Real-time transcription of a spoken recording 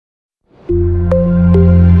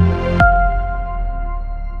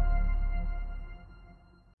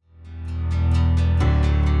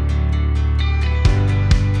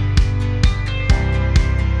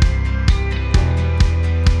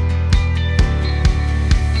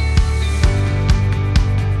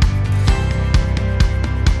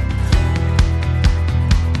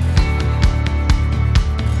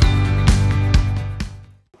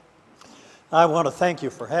I want to thank you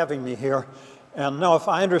for having me here. And now, if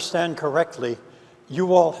I understand correctly,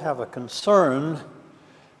 you all have a concern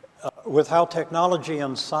with how technology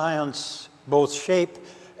and science both shape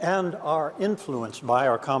and are influenced by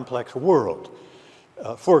our complex world,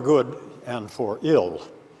 for good and for ill.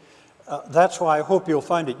 That's why I hope you'll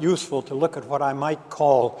find it useful to look at what I might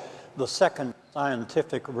call the second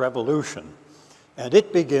scientific revolution. And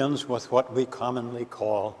it begins with what we commonly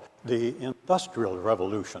call the Industrial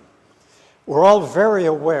Revolution. We're all very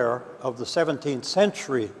aware of the 17th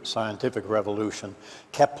century scientific revolution.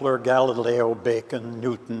 Kepler, Galileo, Bacon,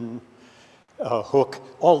 Newton, Hooke,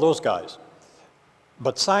 all those guys.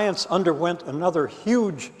 But science underwent another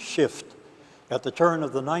huge shift at the turn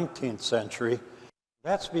of the 19th century.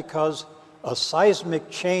 That's because a seismic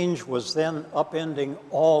change was then upending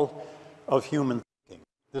all of human thinking.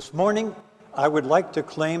 This morning, I would like to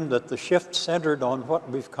claim that the shift centered on what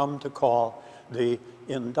we've come to call the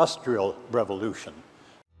Industrial Revolution.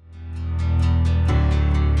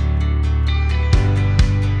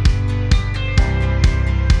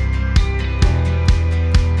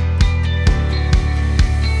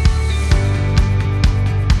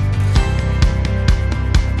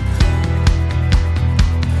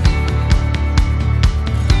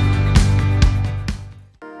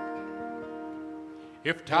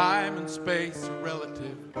 If time and space are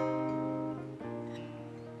relative,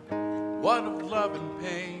 what of love and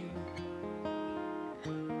pain?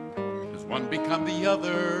 Does one become the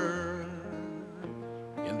other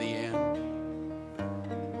in the end?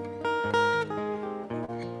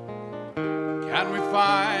 Can we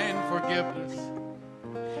find forgiveness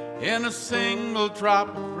in a single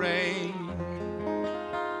drop of rain?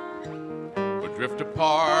 Or drift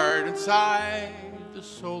apart inside the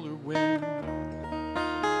solar wind?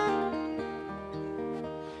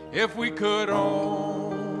 If we could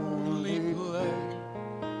only play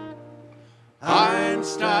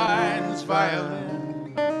Einstein's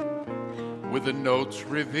violin, with the notes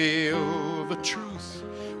reveal the truth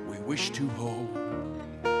we wish to hold.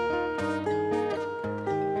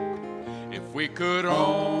 If we could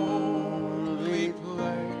only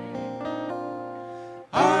play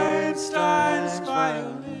Einstein's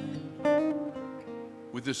violin,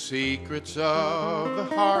 with the secrets of the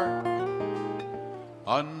heart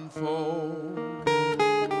unfold.